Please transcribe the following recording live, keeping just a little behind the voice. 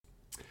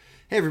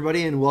Hey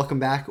everybody, and welcome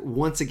back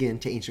once again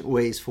to Ancient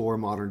Ways for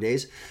Modern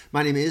Days.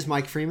 My name is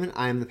Mike Freeman.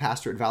 I am the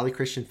pastor at Valley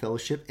Christian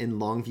Fellowship in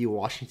Longview,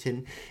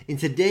 Washington. And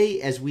today,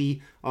 as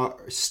we are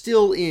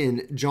still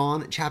in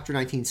John chapter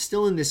 19,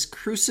 still in this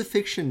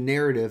crucifixion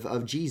narrative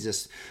of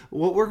Jesus,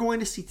 what we're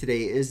going to see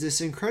today is this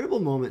incredible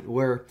moment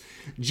where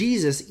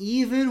Jesus,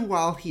 even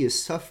while he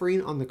is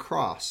suffering on the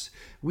cross,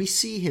 we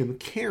see him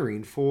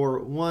caring for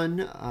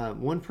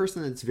one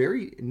person that's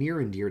very near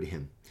and dear to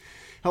him.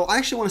 Now, I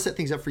actually want to set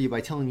things up for you by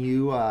telling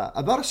you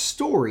about a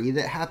story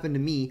that happened to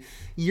me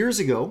years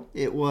ago.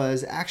 It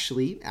was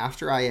actually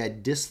after I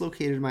had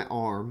dislocated my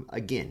arm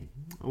again.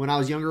 When I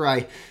was younger,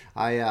 I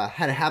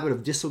had a habit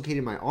of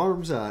dislocating my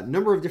arms a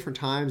number of different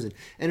times and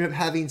ended up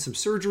having some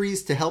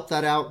surgeries to help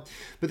that out.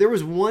 But there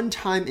was one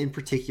time in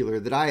particular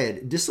that I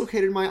had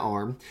dislocated my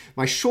arm,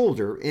 my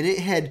shoulder, and it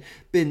had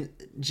been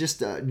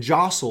just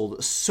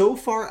jostled so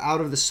far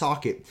out of the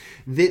socket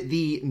that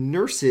the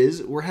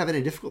nurses were having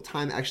a difficult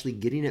time actually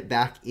getting it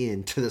back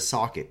into the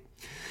socket.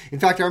 In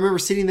fact, I remember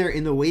sitting there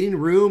in the waiting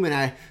room,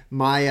 and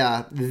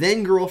my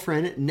then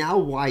girlfriend, now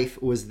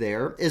wife, was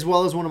there, as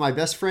well as one of my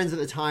best friends at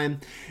the time.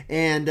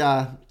 And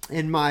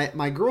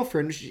my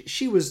girlfriend,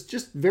 she was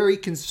just very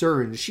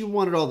concerned. She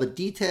wanted all the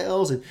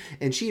details,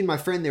 and she and my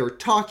friend, they were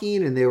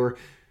talking, and they were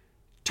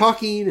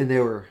talking, and they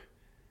were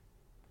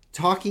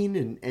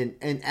talking,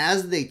 and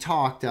as they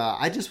talked,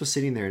 I just was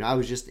sitting there, and I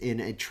was just in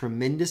a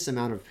tremendous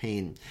amount of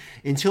pain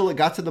until it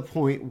got to the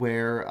point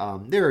where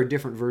there are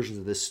different versions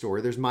of this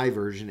story. There's my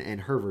version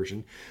and her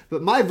version,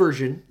 but my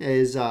version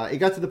is it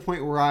got to the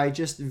point where I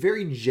just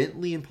very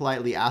gently and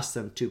politely asked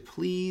them to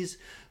please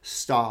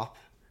stop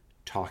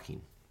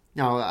talking.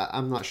 Now,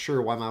 I'm not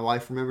sure why my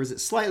wife remembers it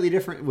slightly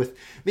different, with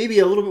maybe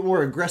a little bit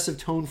more aggressive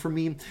tone from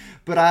me,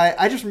 but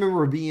I just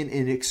remember being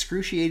in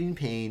excruciating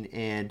pain,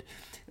 and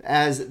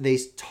as they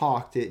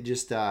talked, it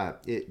just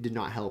it did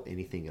not help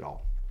anything at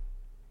all.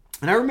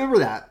 And I remember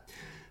that,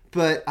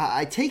 but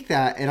I take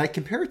that and I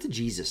compare it to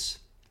Jesus,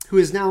 who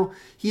is now,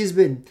 he has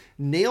been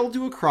nailed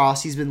to a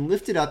cross, he's been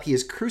lifted up, he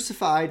is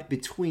crucified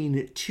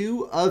between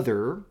two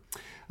other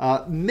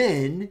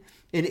men,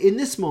 and in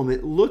this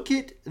moment, look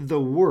at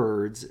the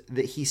words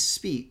that he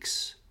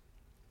speaks,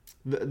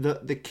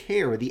 the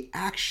care, the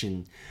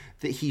action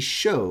that he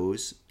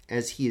shows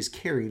as he is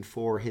caring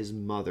for his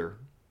mother.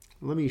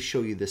 Let me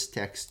show you this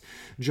text.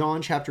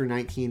 John chapter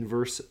 19,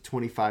 verse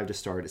 25 to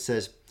start. It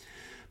says,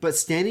 "But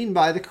standing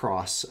by the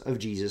cross of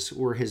Jesus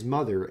were his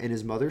mother and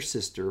his mother's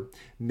sister,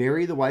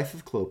 Mary the wife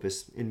of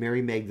Clopas, and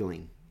Mary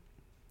Magdalene.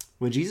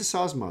 When Jesus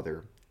saw his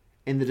mother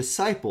and the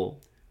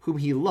disciple whom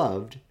he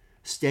loved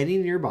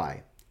standing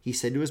nearby, he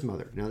said to his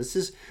mother," now this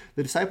is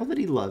the disciple that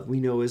he loved, we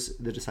know as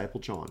the disciple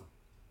John.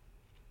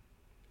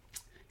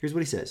 Here's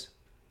what he says,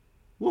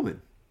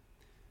 "Woman,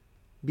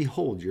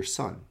 behold your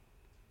son."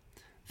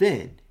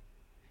 Then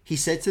he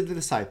said to the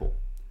disciple,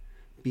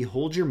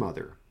 "Behold your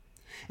mother."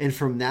 And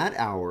from that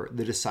hour,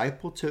 the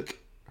disciple took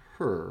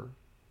her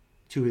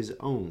to his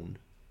own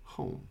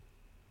home.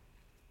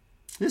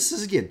 This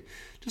is, again,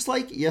 just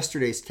like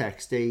yesterday's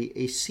text,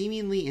 a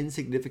seemingly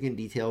insignificant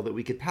detail that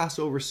we could pass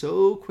over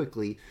so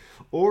quickly,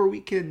 or we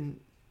can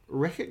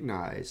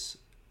recognize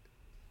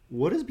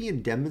what is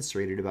being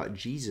demonstrated about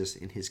Jesus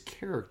and his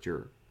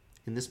character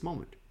in this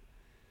moment.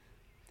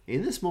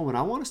 In this moment,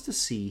 I want us to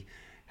see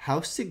how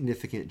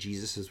significant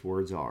Jesus'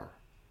 words are.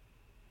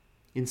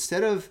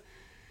 Instead of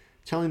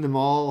telling them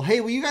all, "Hey,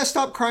 will you guys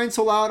stop crying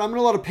so loud? I'm in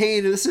a lot of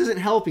pain and this isn't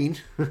helping."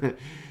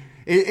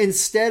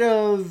 Instead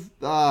of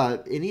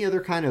any other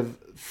kind of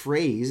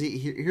phrase,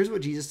 here's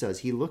what Jesus does.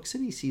 He looks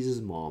and he sees his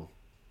mom,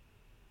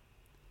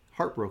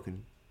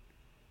 heartbroken.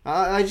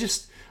 I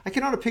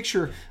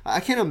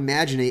can't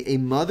imagine a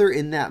mother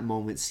in that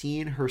moment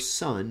seeing her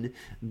son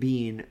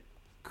being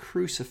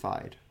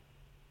crucified.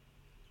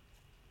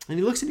 And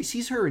he looks and he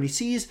sees her, and he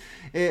sees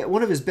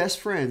one of his best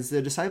friends,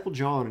 the disciple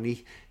John,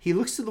 and he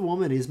looks to the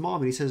woman, his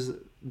mom, and he says,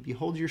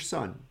 "Behold your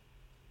son."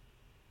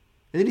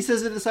 And then he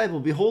says to the disciple,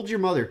 "Behold your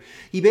mother."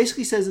 He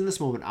basically says in this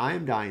moment, I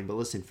am dying, but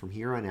listen, from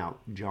here on out,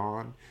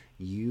 John,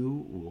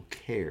 you will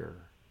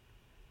care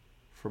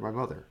for my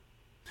mother.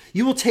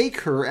 You will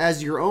take her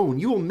as your own.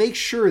 You will make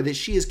sure that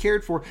she is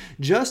cared for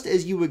just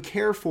as you would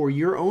care for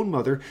your own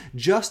mother,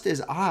 just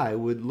as I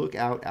would look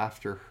out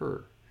after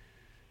her.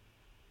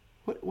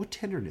 What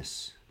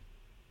tenderness.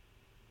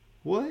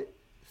 What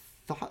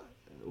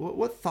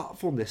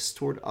thoughtfulness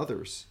toward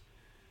others.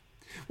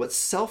 What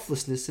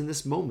selflessness in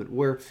this moment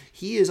where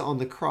he is on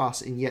the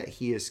cross and yet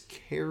he is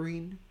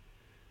caring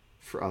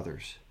for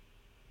others.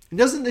 And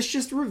doesn't this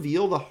just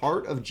reveal the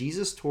heart of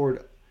Jesus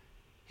toward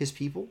his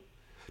people?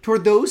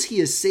 Toward those he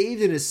has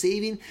saved and is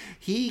saving,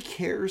 he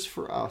cares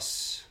for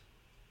us.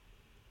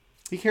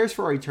 He cares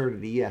for our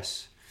eternity,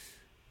 yes.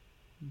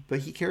 But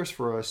he cares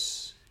for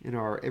us in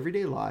our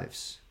everyday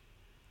lives.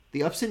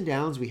 The ups and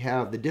downs we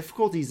have, the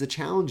difficulties, the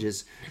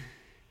challenges.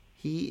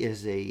 He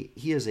is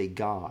a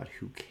God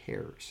who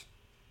cares.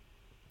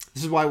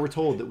 This is why we're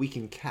told that we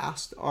can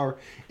cast our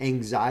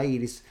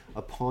anxieties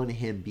upon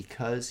him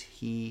because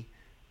he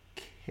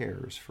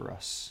cares for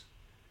us.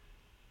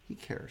 He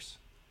cares.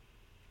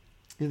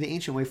 The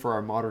ancient way for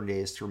our modern day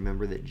is to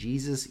remember that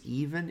Jesus,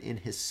 even in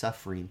his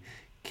suffering,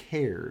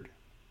 cared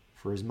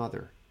for his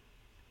mother.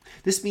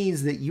 This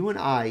means that you and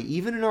I,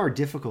 even in our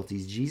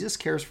difficulties, Jesus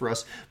cares for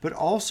us, but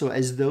also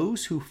as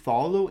those who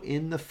follow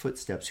in the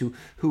footsteps,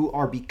 who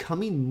are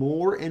becoming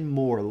more and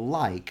more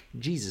like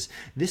Jesus.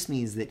 This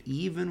means that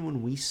even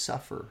when we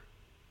suffer,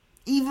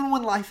 even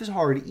when life is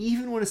hard,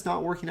 even when it's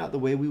not working out the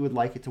way we would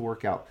like it to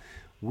work out,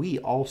 we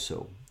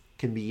also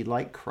can be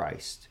like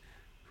Christ,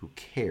 who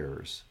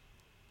cares,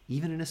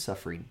 even in his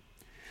suffering.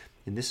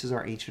 And this is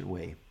our ancient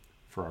way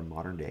for our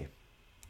modern day.